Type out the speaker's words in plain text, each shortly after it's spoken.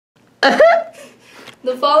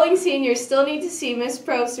The following seniors still need to see Miss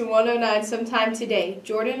Probst in 109 sometime today.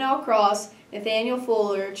 Jordan L. Cross, Nathaniel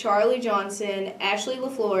Fuller, Charlie Johnson, Ashley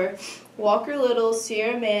LaFleur, Walker Little,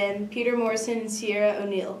 Sierra Mann, Peter Morrison, and Sierra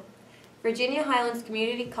O'Neill. Virginia Highlands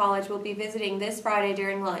Community College will be visiting this Friday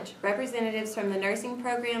during lunch. Representatives from the nursing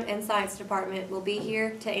program and science department will be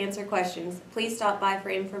here to answer questions. Please stop by for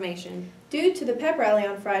information. Due to the pep rally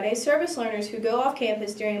on Friday, service learners who go off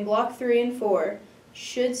campus during Block 3 and 4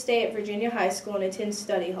 should stay at Virginia High School and attend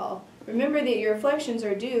study hall. Remember that your reflections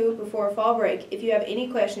are due before fall break. If you have any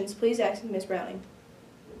questions, please ask Ms. Browning.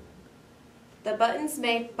 The buttons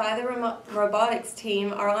made by the robotics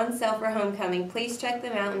team are on sale for homecoming. Please check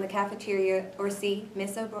them out in the cafeteria or see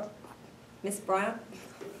Miss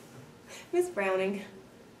Browning.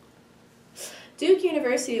 Duke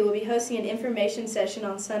University will be hosting an information session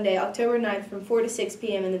on Sunday, October 9th from 4 to 6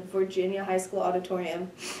 p.m. in the Virginia High School auditorium.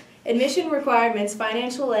 Admission requirements,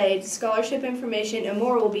 financial aid, scholarship information, and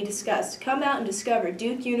more will be discussed. Come out and discover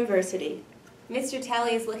Duke University. Mr.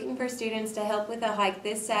 Talley is looking for students to help with a hike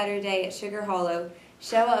this Saturday at Sugar Hollow.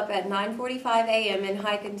 Show up at 9:45 a.m. and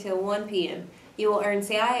hike until 1 p.m. You will earn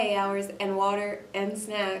CIA hours and water and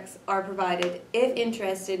snacks are provided. If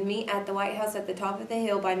interested, meet at the White House at the top of the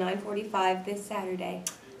hill by 9:45 this Saturday.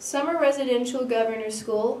 Summer residential governor's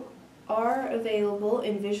school are available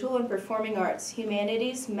in visual and performing arts,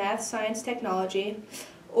 humanities, math, science, technology,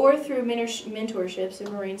 or through mentorships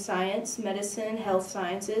in marine science, medicine, health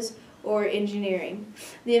sciences, or engineering.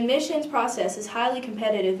 The admissions process is highly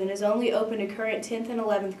competitive and is only open to current 10th and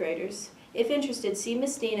 11th graders. If interested, see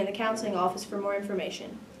Ms. Dean in the counseling office for more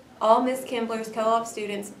information. All Ms. Kimbler's co-op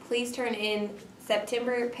students, please turn in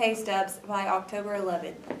September pay stubs by October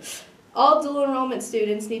 11th. All dual enrollment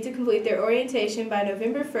students need to complete their orientation by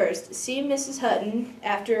November 1st. See Mrs. Hutton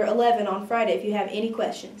after 11 on Friday if you have any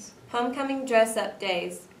questions. Homecoming dress-up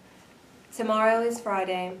days. Tomorrow is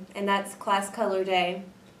Friday, and that's class color day.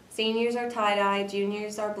 Seniors are tie-dye,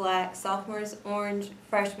 juniors are black, sophomores orange,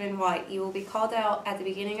 freshmen white. You will be called out at the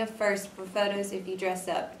beginning of first for photos if you dress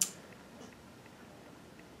up.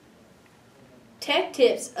 Tech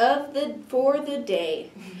tips for the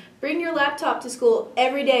day. Bring your laptop to school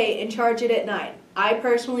every day and charge it at night. I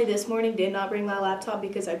personally this morning did not bring my laptop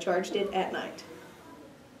because I charged it at night.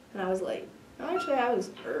 And I was late. Actually, I was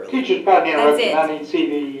early. Teacher's pardon the interruption. That's it. I need to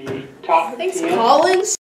see the top 10. Thanks,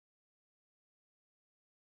 Collins.